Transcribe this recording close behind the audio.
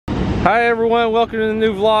Hi everyone, welcome to the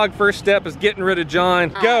new vlog. First step is getting rid of John.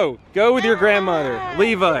 Go with your grandmother.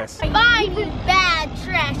 Leave us. Bye, you bad,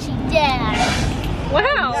 trashy dad.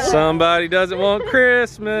 Wow. Somebody doesn't want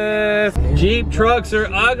Christmas. Jeep trucks are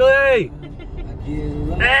ugly.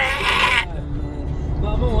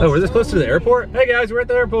 Oh, we're this close to the airport? Hey guys, we're at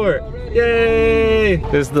the airport. Yay!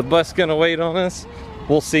 Is the bus gonna wait on us?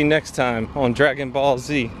 We'll see next time on Dragon Ball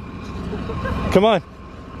Z. Come on.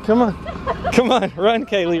 Come on. Come on. Run,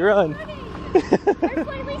 Kaylee, run.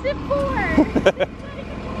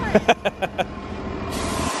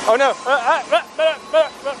 Oh no.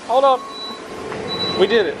 Hold on. We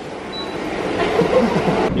did it.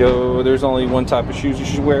 Yo, there's only one type of shoes you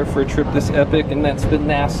should wear for a trip this epic, and that's the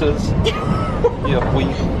NASA's.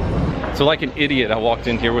 Yeah, So like an idiot, I walked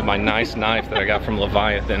in here with my nice knife that I got from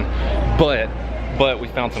Leviathan, but we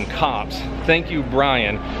found some cops. Thank you,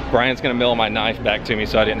 Brian. Brian's gonna mail my knife back to me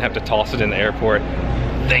so I didn't have to toss it in the airport.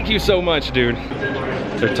 Thank you so much, dude.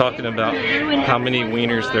 They're talking about how many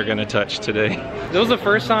wieners they're gonna touch today. This was the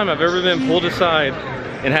first time I've ever been pulled aside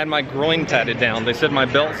and had my groin tatted down. They said my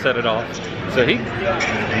belt set it off. So he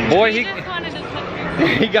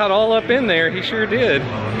got all up in there, he sure did.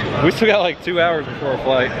 We still got like 2 hours before a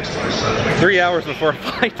flight. 3 hours before a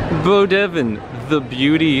flight. Bo Devin, the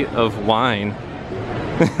beauty of wine.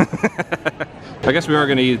 I guess we are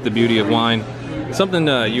gonna eat the beauty of wine. Something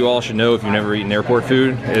you all should know if you've never eaten airport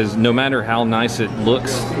food is no matter how nice it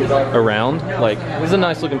looks around, like it's a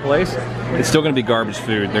nice looking place, it's still gonna be garbage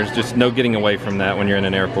food. There's just no getting away from that when you're in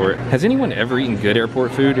an airport. Has anyone ever eaten good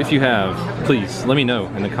airport food? If you have, please let me know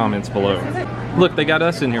in the comments below. Look, they got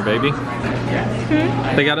us in here, baby.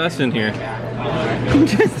 They got us in here.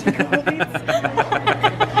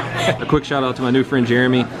 A quick shout out to my new friend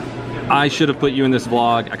Jeremy. I should have put you in this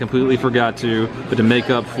vlog. I completely forgot to, but to make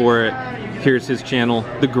up for it, here's his channel,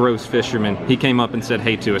 The Gross Fisherman. He came up and said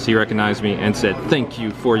hey to us. He recognized me and said, thank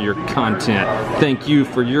you for your content. Thank you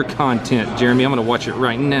for your content, Jeremy. I'm gonna watch it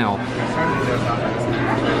right now.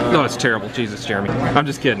 Oh, it's terrible. Jesus, Jeremy. I'm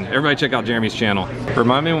just kidding. Everybody check out Jeremy's channel.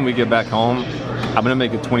 Remind me when we get back home, I'm gonna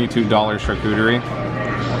make a $22 charcuterie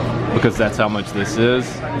because that's how much this is.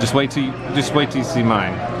 Just wait till you see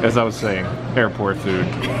mine. As I was saying, airport food.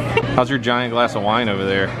 How's your giant glass of wine over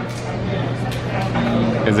there?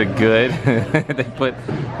 Is it good?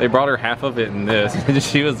 They brought her half of it in this.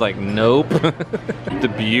 She was like, nope. The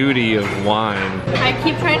beauty of wine. I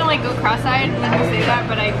keep trying to like go cross-eyed when you say that,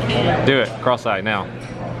 but I can't. Do it, cross-eyed now.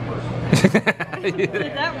 Did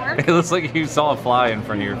that work? It looks like you saw a fly in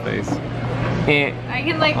front of your face. I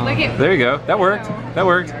can like look at. There you go. That worked. That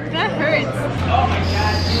worked. That hurts.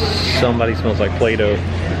 Somebody smells like Play-Doh.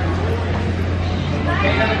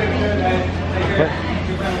 What?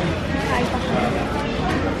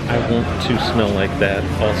 I want to smell like that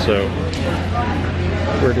also.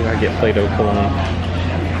 Where do I get Play-Doh cologne?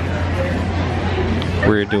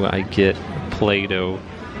 Where do I get Play-Doh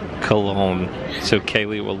cologne so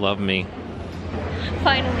Kaylee will love me?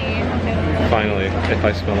 Finally. Finally, if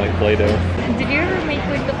I smell like Play-Doh. Did you ever make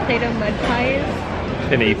like the Play-Doh mud pies?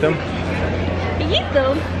 And eat them? Eat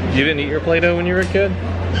them? You didn't eat your Play-Doh when you were a kid?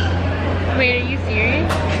 Wait, are you serious?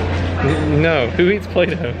 No, who eats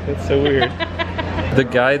Play-Doh? That's so weird. The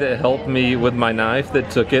guy that helped me with my knife that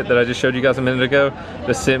took it, that I just showed you guys a minute ago,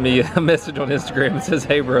 just sent me a message on Instagram and says,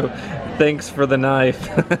 hey bro, thanks for the knife.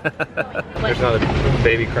 There's not a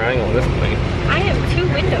baby crying on this thing. I have 2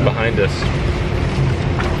 windows. Behind us.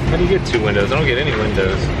 How do you get 2 windows? I don't get any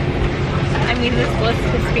windows. I mean, this was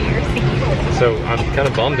conspiracy. So I'm kind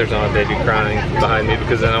of bummed there's not a baby crying behind me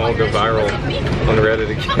because then I won't go viral on Reddit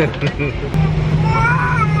again.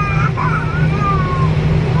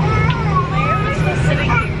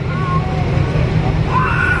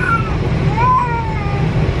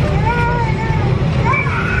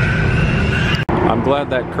 I'm glad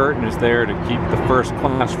that curtain is there to keep the first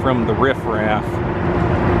class from the riffraff.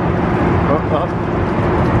 Oh.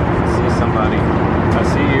 I see somebody. I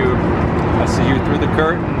see you. I see you through the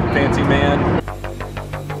curtain, fancy man.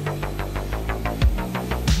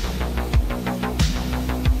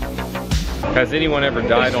 Has anyone ever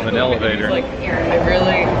died on an elevator? On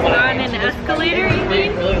an escalator, you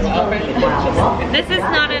mean? This is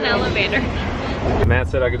not an elevator. Matt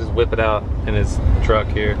said I could just whip it out in his truck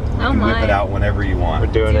here. Oh my. Whip it out whenever you want.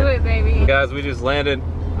 We're doing Do it, baby. Guys, we just landed.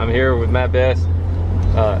 I'm here with Matt Best.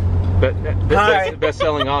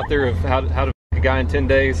 Best-selling author of How to F a Guy in 10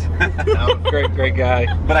 Days. Great guy.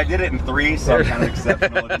 But I did it in 3, so I'm kind of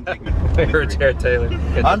exceptional. It didn't take me Jared Taylor.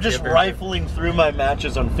 I'm just rifling through my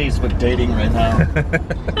matches on Facebook dating right now.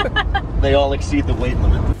 They all exceed the weight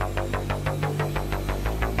limit.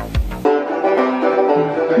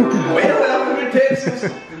 Well, welcome to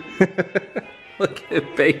Texas. Look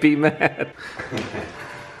at baby Matt.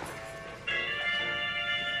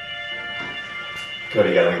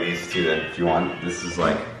 Cody, gotta look at these two then, if you want. This is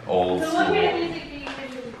like old school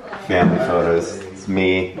family photos. It's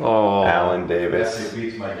me, Alan Davis.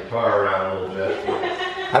 Beats my guitar around a little bit.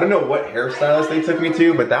 I don't know what hairstylist they took me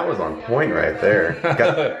to, but that was on point right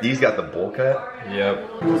there. He's got the bowl cut. Yep.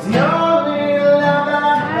 So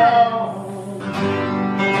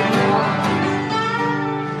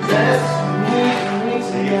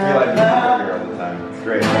you feel like music here all the time. It's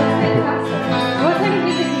great. What kind of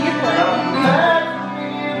music do you play?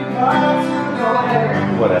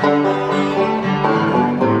 Whatever.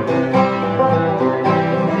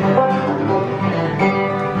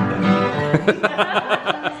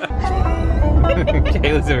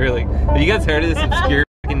 Kayla's over here like, have you guys heard of this obscure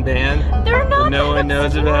fucking band? They're not. No one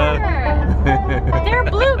knows about. They're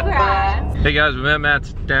bluegrass. Hey guys, we met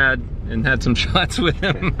Matt's dad and had some shots with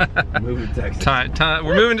him. Moving to Texas.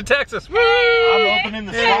 We're moving to Texas. Woo! I'm opening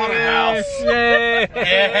the slaughterhouse. Yay!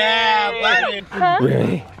 Yeah, buddy.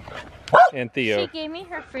 Remy and Theo. She gave me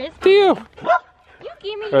her frisbee. Theo. You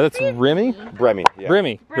gave me Oh, your that's frisbee. Remy. Remy. Yeah.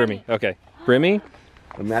 Remy. Okay. Remy.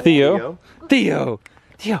 That's Theo. Theo.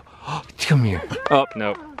 Oh, come here. Oh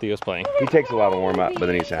no, Theo's playing. He takes a while to warm up, but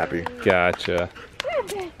then he's happy. Gotcha.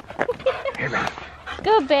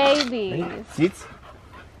 Good babies. Seats.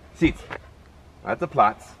 Seats. That's a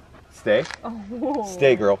plots. Stay. Oh.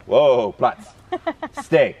 Stay, girl. Whoa, plots.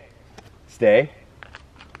 Stay. Stay.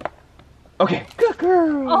 Okay. Good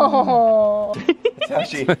girl. Oh. That's how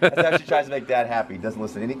she tries to make dad happy. Doesn't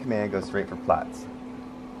listen to any command, goes straight for plots.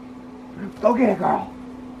 Go get it, girl.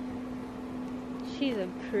 She's a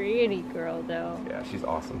pretty girl, though. Yeah, she's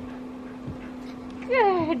awesome.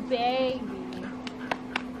 Good baby.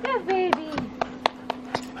 Good baby.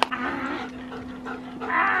 Ah.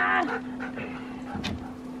 Ah.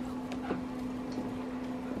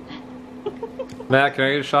 Matt, can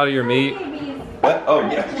I get a shot of your meat? What? Oh,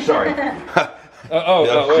 yeah, sorry.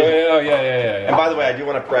 Yeah. And by the way, I do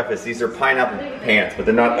want to preface, these are pineapple pants, but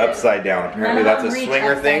they're not upside down. Apparently that's a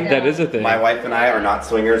swinger thing. That is a thing. My wife and I are not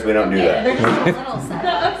swingers, we don't do that.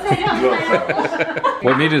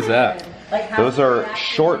 What meat is that? Those are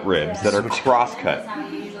short ribs that are cross-cut.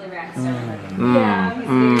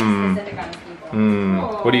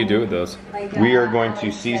 What do you do with those? We are going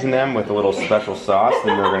to season them with a little special sauce,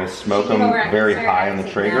 then we're going to smoke them very high on the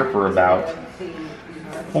Traeger for about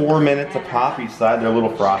 4 minutes a pop each side. They're a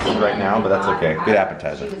little frosted right now, but that's okay. Good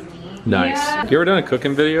appetizer. Nice. You ever done a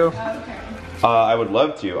cooking video? I would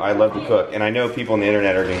love to. I love to cook, and I know people on the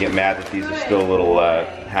internet are going to get mad that these are still a little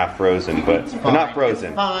half frozen, but they're not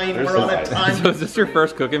frozen. Fine, They're we're on still a nice. time. So is this your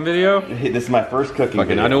first cooking video? This is my first cooking Fucking,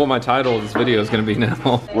 video. I know what my title of this video is gonna be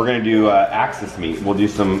now. We're going to do Axis meat. We'll do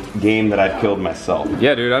some game that I've killed myself.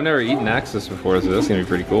 Yeah, dude, I've never eaten Axis before, so this is gonna be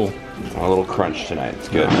pretty cool. A little crunch tonight. It's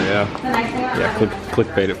good. Yeah,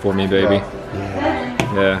 clickbait it for me, baby.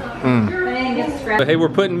 Yeah. But hey, we're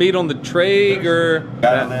putting meat on the Traeger.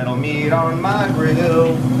 Got a little meat on my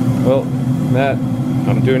grill. Well, Matt,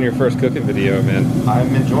 I'm doing your first cooking video, man.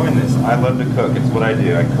 I'm enjoying this. I love to cook. It's what I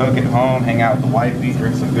do. I cook at home, hang out with the wifey,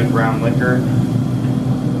 drink some good brown liquor.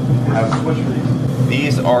 Have a switch for these.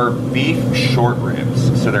 These are beef short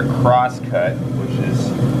ribs, so they're cross-cut, which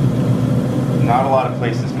is not a lot of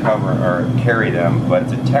places cover or carry them, but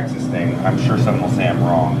it's a Texas thing. I'm sure someone will say I'm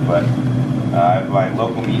wrong, but I have my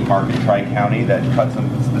local meat market, Tri-County, that cuts them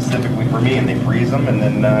specifically for me, and they freeze them, and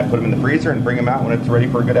then I put them in the freezer and bring them out when it's ready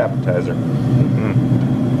for a good appetizer.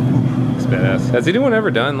 It's badass. Has anyone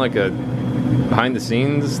ever done like a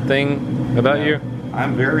behind-the-scenes thing about you?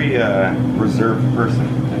 I'm a very reserved person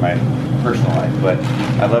in my personal life, but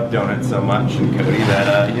I love donuts so much, and Cody,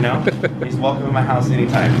 that, you know, he's welcome in my house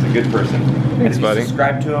anytime. He's a good person. And if you buddy.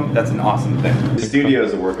 subscribe to him, that's an awesome thing. The studio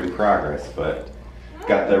is a work in progress, but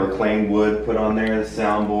got the reclaimed wood put on there, the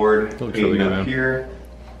soundboard, Looks really good, up man. here.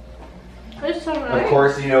 It's so Of nice.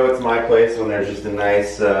 course, you know it's my place when there's just a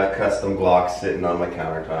nice custom Glock sitting on my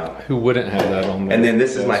countertop. Who wouldn't have that on there? And then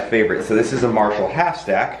this is my favorite. So this is a Marshall half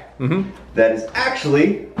stack that is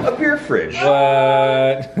actually a beer fridge.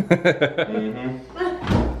 What?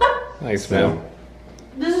 Nice, man.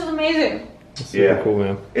 This is amazing. Super cool,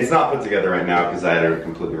 man. It's not put together right now because I had to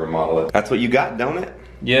completely remodel it. That's what you got, don't it?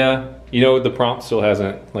 Yeah. You know, the prompt still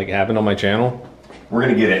hasn't like happened on my channel. We're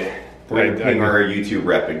gonna get it. We're gonna I ping our YouTube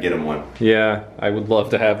rep and get him one. Yeah, I would love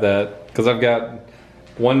to have that because I've got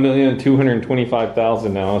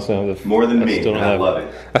 1,225,000 now. So More than me, still and don't I have, love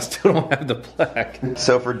it. I still don't have the plaque.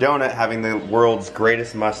 So for Donut having the world's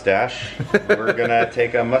greatest mustache, we're gonna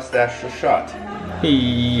take a mustache shot.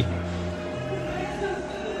 Hey.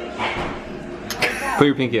 Put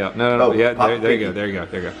your pinky out. No, no, no. Oh, Yeah, pop there you pinky. go. There you go.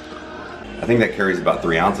 There you go. I think that carries about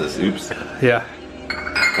 3 ounces. Oops. Yeah.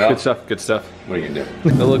 Well, Good stuff. Good stuff. what are you gonna do?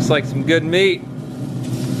 It looks like some good meat.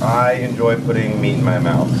 I enjoy putting meat in my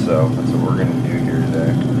mouth, so that's what we're gonna do here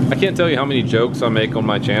today. I can't tell you how many jokes I make on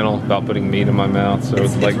my channel about putting meat in my mouth. So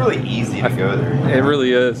It's like, really easy to go there. it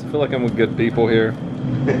really is. I feel like I'm with good people here.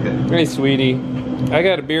 Hey, sweetie. I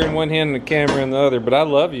got a beer in one hand and a camera in the other, but I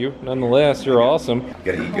love you nonetheless. You're awesome.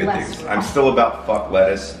 Gotta eat good things. I'm still about fuck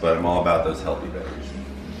lettuce, but I'm all about those healthy berries.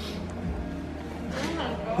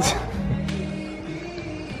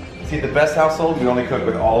 See, the best household, we only cook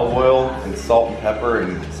with olive oil and salt and pepper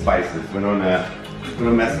and spices. We don't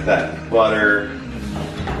mess with that butter.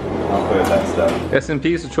 I'll put that stuff.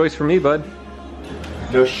 S&P is a choice for me, bud.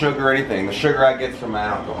 No sugar or anything. The sugar I get from my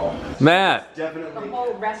alcohol. Matt, Definitely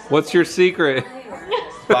what's your secret?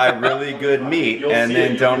 buy really good meat and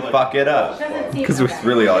then don't fuck it up. Because That's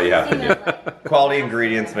really all you have to do. Quality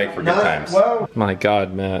ingredients make for good times. my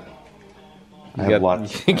God, Matt. I have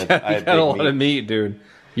lots. You got I have a big lot of meat, dude.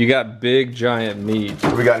 You got big, giant meat.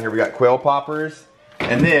 What we got here? We got quail poppers.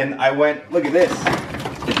 And then I went, look at this.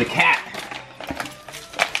 It's a cat.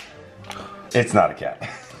 It's not a cat.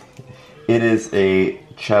 It is a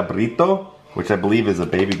chabrito, which I believe is a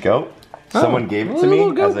baby goat. Someone gave it to me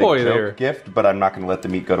as a joke gift, but I'm not going to let the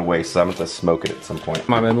meat go to waste, so I'm going to smoke it at some point.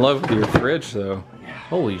 I'm in love with your fridge, though.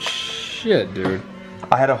 Holy shit, dude.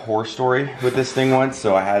 I had a horror story with this thing once,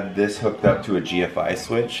 so I had this hooked up to a GFI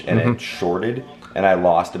switch, and it shorted, and I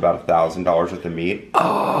lost about $1,000 worth of meat.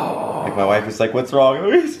 Oh! Like my wife is like, "What's wrong?"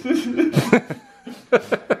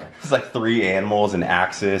 It's like 3 animals, an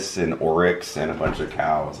axis, an oryx, and a bunch of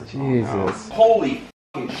cows. Jesus. Holy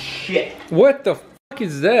fucking shit! What the fuck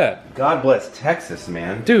is that? God bless Texas,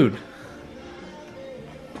 man. Dude.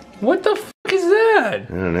 What the fuck is that?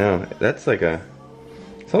 I don't know. That's like a...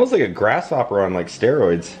 It's almost like a grasshopper on like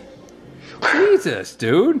steroids. Jesus,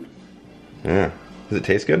 dude. Yeah. Does it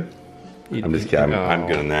taste good? I'm just kidding. I'm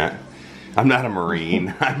good on that. I'm not a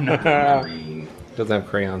Marine. I'm not a Marine. Doesn't have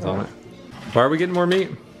crayons on it. Why are we getting more meat?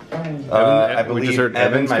 I we just believe heard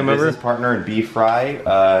Evan, Evans my come business over. partner in Beef Fry,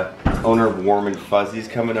 owner of Warm and Fuzzy's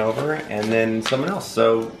coming over, and then someone else.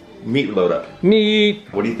 So meat load up. Meat.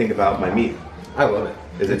 What do you think about my meat? I love it.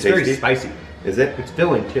 Is it it's tasty? very spicy. Is it? It's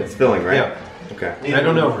filling too. It's filling, right? Yeah. Okay. I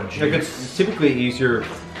don't know. Like it's typically easier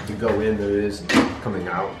to go in than it is coming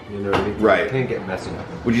out. You know what I mean? Right. It can get messy.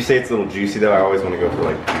 Would you say it's a little juicy though? I always want to go for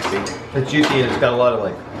like juicy. It's juicy and it's got a lot of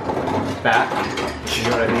like fat. You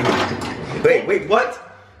know what I mean? Wait, what?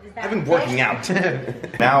 I've been working out.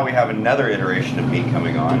 Now we have another iteration of meat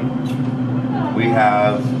coming on. We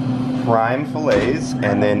have prime fillets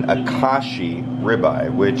and then akashi ribeye,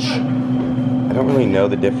 which I don't really know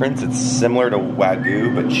the difference. It's similar to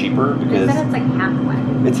Wagyu, but cheaper because They said it's like half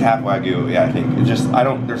Wagyu. it's half Wagyu. Yeah, I think it's just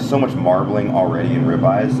there's so much marbling already in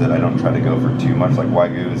ribeyes that I don't try to go for too much. Like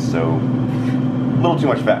Wagyu is so a little too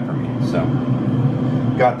much fat for me. So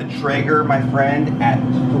got the Traeger, my friend, at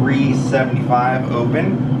 375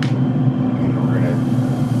 open. And we're gonna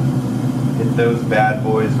hit those bad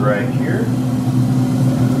boys right here.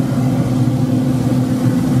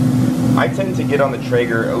 I tend to get on the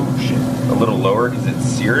Traeger, oh shit, a little lower because it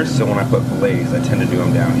sears, so when I put fillets, I tend to do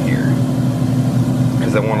them down here.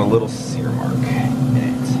 Because I want a little sear mark in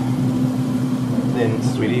it. Then,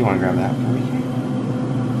 sweetie, you want to grab that for me?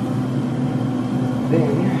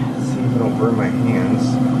 Then, let's see if I don't burn my hands.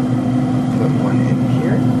 Put one in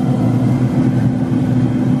here.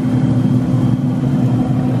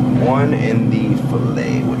 One in the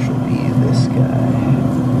fillet, which will be this guy.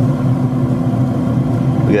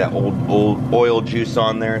 Look at that old oil juice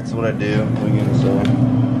on there. That's what I do. What are you gonna say?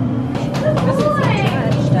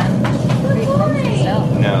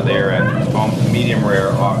 No, they're at medium rare,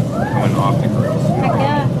 coming off the grill. Heck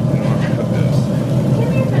yeah. Cook those.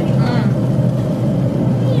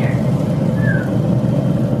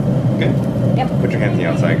 Okay. Yep. Put your hands on the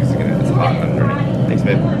outside because it's hot underneath. Thanks,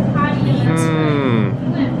 babe.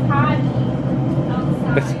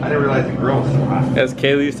 I didn't realize the grill was so hot. As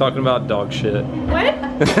Kaylee's talking about dog shit. What?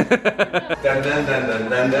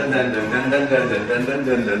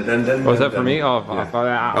 Was that for me? Oh,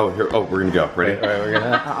 Yeah. Oh, here. Oh, we're gonna go. Ready? All right, we're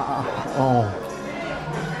gonna.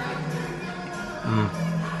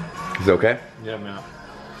 Is it okay? Yeah, man.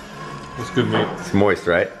 It's good meat. It's moist,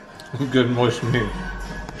 right? Good moist meat.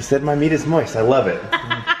 He said my meat is moist. I love it.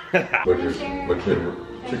 What's your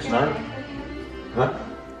 6'9"? Huh?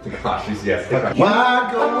 Gosh, yes. Why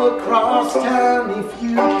go across town if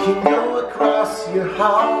you can go across your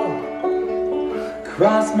hall?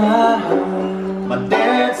 Across my home. My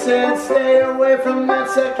dad said stay away from that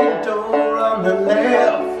second door on the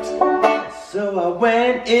left. So I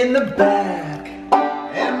went in the back,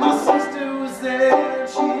 and my sister was there.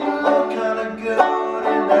 She looked kinda good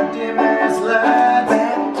in that dim ass light.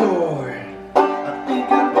 Back door. I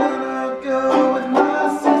think I'm gonna go with my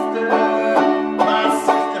sister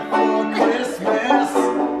for Christmas.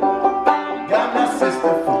 Got my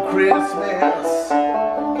sister for Christmas.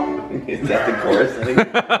 Is that the chorus? I think.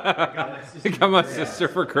 I got my sister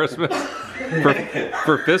for Christmas.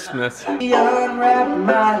 For Fistmas. I unwrapped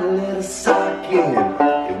my little stocking.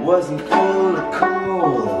 It wasn't full of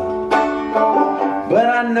coal, but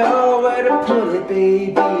I know where to put it,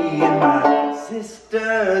 baby, in my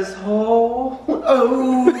sister's hole.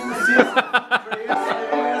 Oh, sister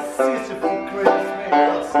for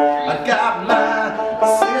Christmas. I got my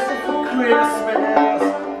sister for Christmas.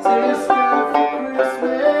 Sister for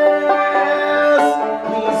Christmas.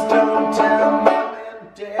 Please don't tell mom and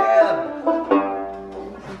dad.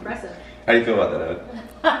 Impressive. How do you feel about that, Evan?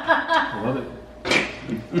 I love it.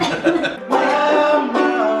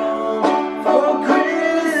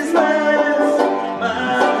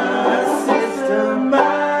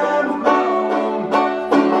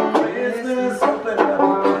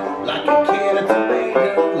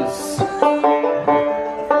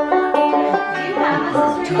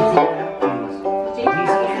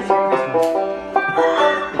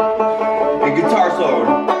 And guitar solo.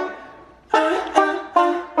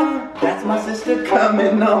 That's my sister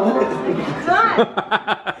coming on.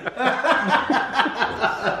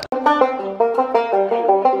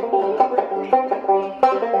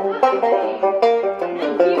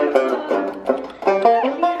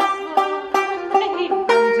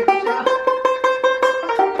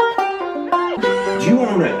 Do you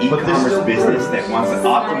own an e-commerce business that wants to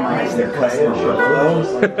optimize their customer workflows?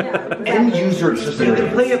 End user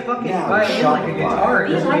experience. Play a fucking violin like a guitar. It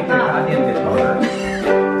doesn't make it a goddamn guitar.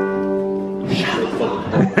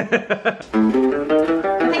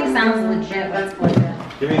 I think it sounds legit. Let's play that.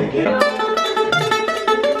 Give me the game.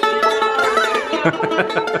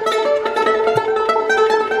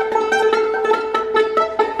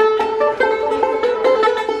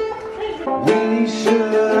 We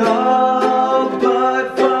should all but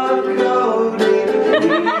fuck Cody. We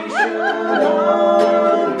should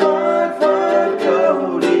all but fuck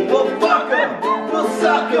Cody. We'll fuck him. We'll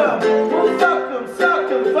suck him. We'll fuck him. Suck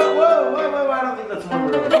him. Fuck. Whoa. I don't think that's one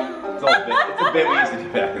word. It's all a bit. It's a bit we used to do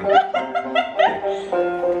back in the day.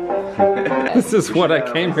 This is what I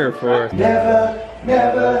came here for. Never,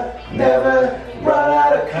 never, never run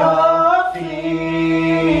out of coffee.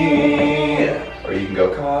 Or you can go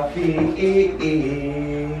Coffee.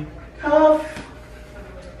 Coffee.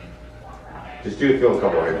 Just do a fill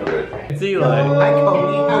couple right into it. It's Eli. Hi,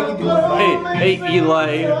 Cody. How you doing? Hey,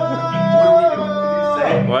 Eli.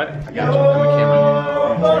 What? I got you. I'm a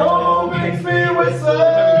cameraman. Oh, makes me whistle.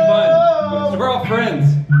 Having fun. We're all friends.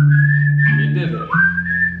 You did it.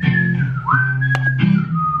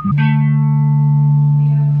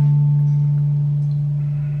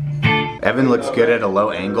 Evan looks good at a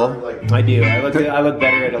low angle. I do. I look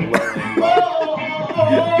better at a low angle.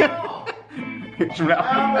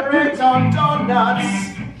 Operate on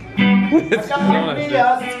donuts. Got me a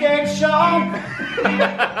skate shop.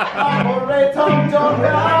 Operate on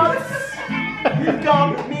donuts.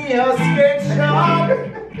 Got me a skate shop.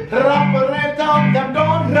 Operate on them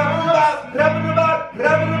donuts. Got me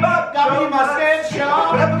my skate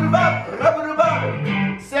shop.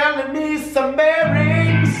 Selling me some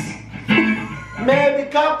bearings. Maybe a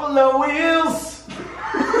couple of wheels.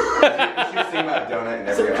 You sing about donut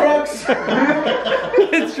and Some every trucks.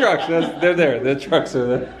 The trucks, they're there. The trucks are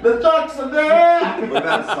there. The trucks are there. What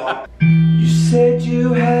about a song? You said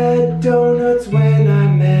you had donuts when I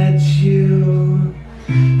met you,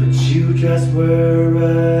 but you just were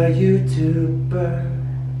a YouTuber.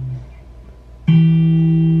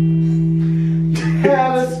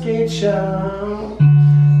 Have a skate shop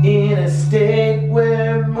in a state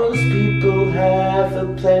where most people have a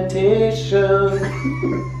plantation.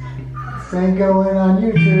 Ain't going on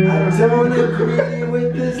YouTube. I don't agree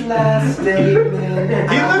with this last statement.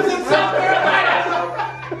 He lives in South Carolina!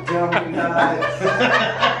 Donut.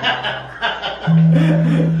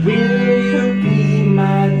 Will you be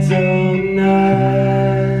my donut?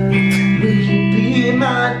 Will you be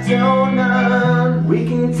my donut? We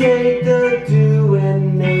can take the dew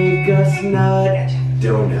and make us nut.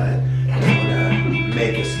 Donut, donut,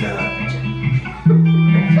 make us nut.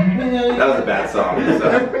 That was a bad song. So.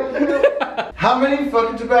 How many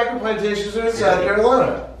fucking tobacco plantations are in South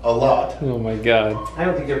Carolina? A lot. Oh my god. I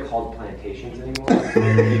don't think they're called plantations anymore. I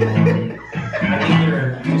think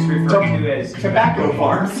they're just referred to as tobacco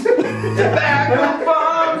farms. Tobacco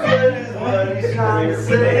farms good is what he's trying to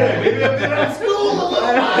say. Maybe I've been out of school a little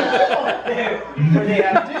while. Where they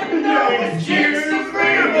have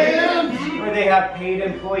where they have paid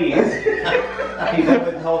employees, people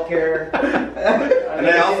with healthcare. And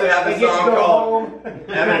they also have a song called.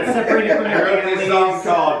 Not separated from I their wrote this families.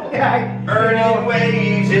 song called Earning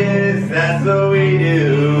Wages. That's what we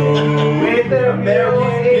do. With their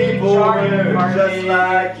American people HR are just department.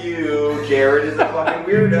 like you. Jared is a fucking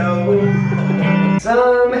weirdo.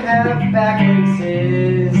 Some have back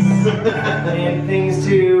braces and things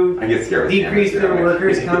to I get scared with decrease cameras, their too.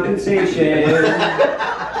 workers' compensation.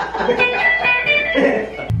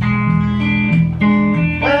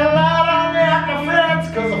 Well, I don't have my friends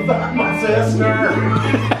because I fucked my sister.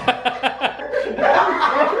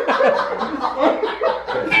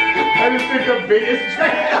 I just took the biggest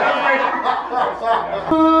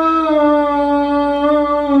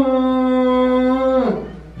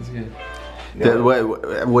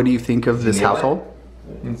What do you think of this household?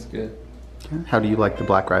 It's good. How do you like the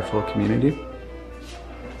Black Rifle community?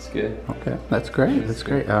 It's good. Okay, that's great. That's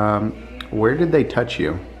great. Where did they touch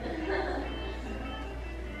you?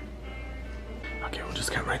 Okay, we'll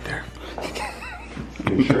just cut right there.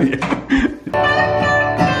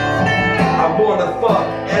 I wanna fuck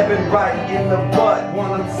Evan right in the butt.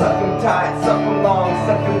 Wanna suck him tight, suck him long,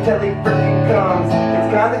 suck him till he freaking comes.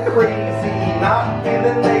 It's kinda crazy, not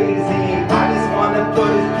feeling lazy. I just wanna put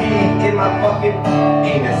his key in my fucking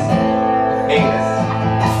anus. Anus.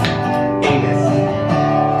 Anus.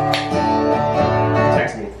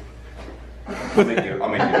 Text me. I'll make you.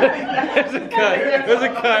 There's a cut. There's a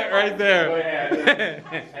cut right there.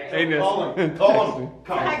 Hey, Call him. Call him.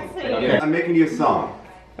 I'm making you a song.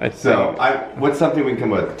 So, what's something we can come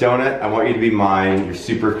with? Donut, I want you to be mine. You're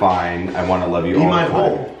super fine. I want to love you Be all my the time.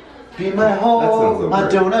 hoe. Be my That sounds hoe, so my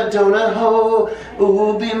great. donut hoe.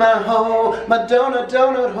 Ooh, be my hoe, my donut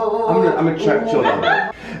hoe. I'm gonna chill down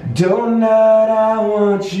there. Donut, I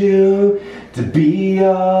want you to be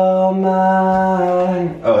all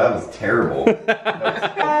mine. Oh, that was terrible.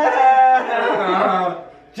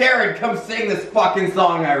 Jared, come sing this fucking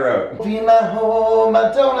song I wrote. Be my hoe, my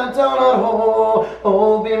donut hoe.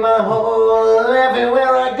 Oh, be my hoe,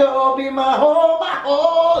 everywhere I go. Be my hoe,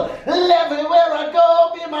 everywhere I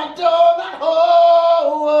go. Be my donut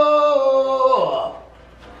hoe.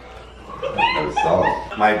 That was solid.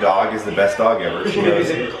 My dog is the best dog ever. She knows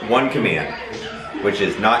one command, which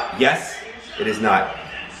is not yes, it is not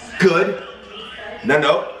good.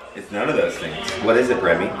 No, it's none of those things. What is it,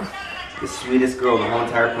 Remy? The sweetest girl on the whole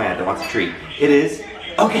entire planet that wants a treat. It is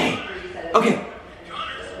okay.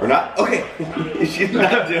 Or not? Okay. She's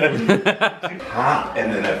not doing hop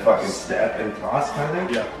and then a fucking step and toss kind of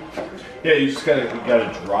thing? Yeah, you just gotta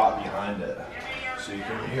drop behind it so you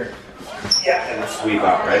can hear. Yeah, and a sweep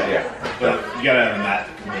out, right? Yeah. But you gotta have a mat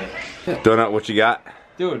to commit. Donut, what you got?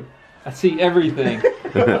 Dude, I see everything.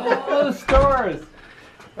 Oh, the stars.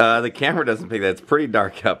 The camera doesn't pick that. It's pretty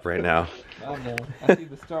dark up right now. Oh no, I see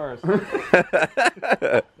the stars.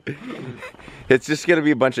 It's just gonna be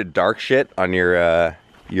a bunch of dark shit on your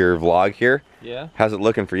vlog here. Yeah. How's it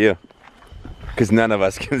looking for you? Because none of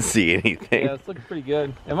us can see anything. Yeah, it's looking pretty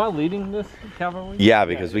good. Am I leading this cavalry? Yeah,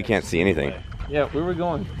 because we can't see anything. Yeah, we were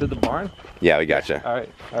going to the barn. Yeah, we gotcha. All right,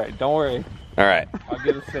 don't worry. All right. I'll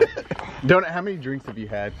get a sip. Donut, how many drinks have you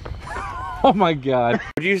had? Oh my God.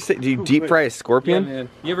 Would you say, do you deep fry a Yeah, scorpion? man.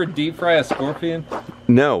 You ever deep fry a scorpion?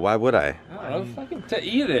 No, why would I? I don't know, fucking to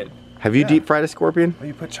eat it. Have you deep fried a scorpion? Well,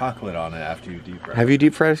 you put chocolate on it after you deep fry. Have you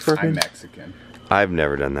deep fried a scorpion? I'm Mexican. I've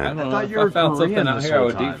never done I that. don't know. thought If you I were found something Korean out this here, I whole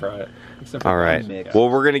would deep time. fry it. Except for All right. mix. Well,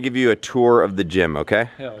 we're gonna give you a tour of the gym, okay?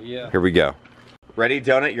 Hell yeah. Here we go. Ready,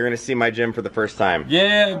 Donut? You're gonna see my gym for the first time.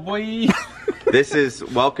 Yeah, boy. This is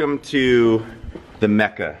welcome to the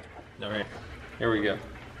Mecca. All right, here we go.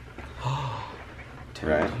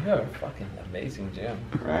 Right. You have a fucking amazing gym.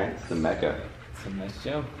 Right? It's the Mecca. It's a nice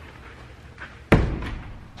gym. I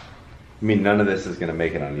mean, none of this is gonna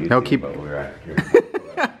make it on YouTube. No, keep- But we're at here.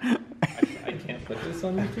 I can't put this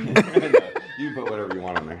on YouTube. You can put whatever you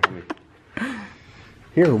want on there.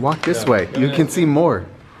 Here, walk this Yeah, way. go You ahead. can see more.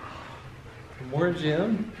 More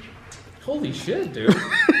gym. Holy shit, dude.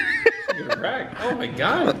 Get a rack. Oh my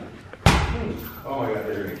God. Oh my God,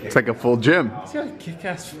 they're gonna kick. It's like a full gym. He's got a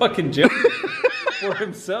kick-ass fucking gym for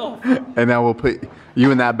himself. And now we'll put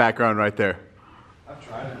you in that background right there.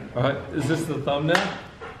 All right, is this the thumbnail?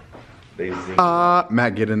 They zing.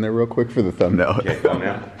 Matt, get in there real quick for the thumbnail. Okay, go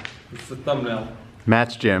now. It's the thumbnail.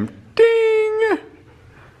 Matt's gym. Ding!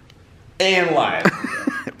 And live.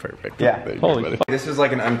 Perfect. Yeah. Holy fuck. This is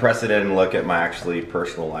like an unprecedented look at my actually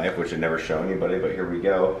personal life, which I never show anybody, but here we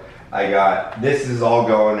go. This is all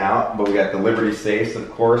going out, but we got the Liberty safes, of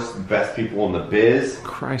course, best people in the biz.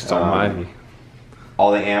 Christ almighty.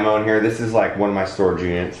 All the ammo in here. This is like one of my storage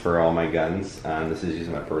units for all my guns. This is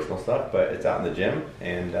using my personal stuff, but it's out in the gym,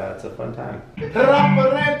 and it's a fun time.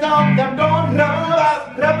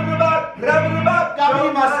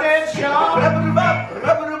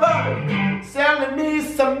 Selling me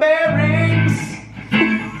some bearings,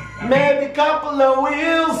 maybe a couple of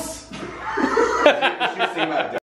wheels.